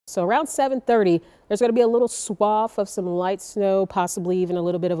So around 7:30, there's going to be a little swath of some light snow, possibly even a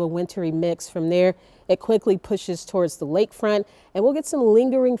little bit of a wintry mix. From there, it quickly pushes towards the lakefront, and we'll get some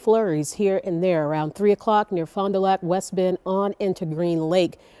lingering flurries here and there around 3 o'clock near Fond du Lac, West Bend on into Green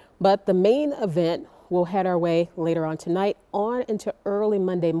Lake. But the main event will head our way later on tonight on into early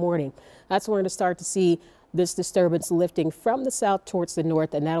Monday morning. That's when we're going to start to see this disturbance lifting from the south towards the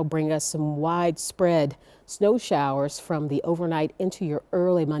north, and that'll bring us some widespread snow showers from the overnight into your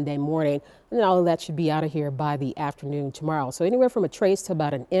early Monday morning. And then all of that should be out of here by the afternoon tomorrow. So anywhere from a trace to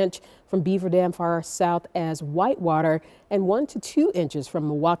about an inch from Beaver Dam far south as Whitewater, and 1 to 2 inches from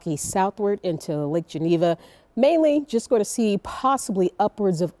Milwaukee southward into Lake Geneva. Mainly just going to see possibly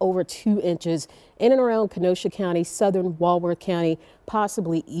upwards of over 2 inches in and around Kenosha County, southern Walworth County,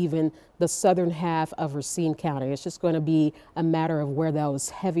 possibly even the southern half of Racine County. It's just going to be a matter of where those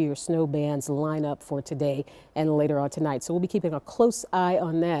heavier snow bands line up for today and later on tonight. So we'll be keeping a close eye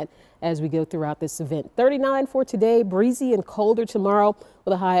on that as we go throughout this event. 39 for today, breezy and colder tomorrow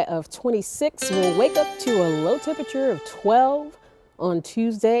with a high of 26. We'll wake up to a low temperature of 12 on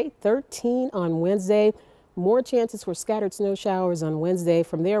Tuesday, 13 on Wednesday. More chances for scattered snow showers on Wednesday.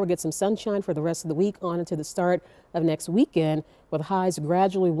 From there, we'll get some sunshine for the rest of the week on into the start of next weekend, with highs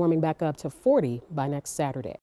gradually warming back up to 40 by next Saturday.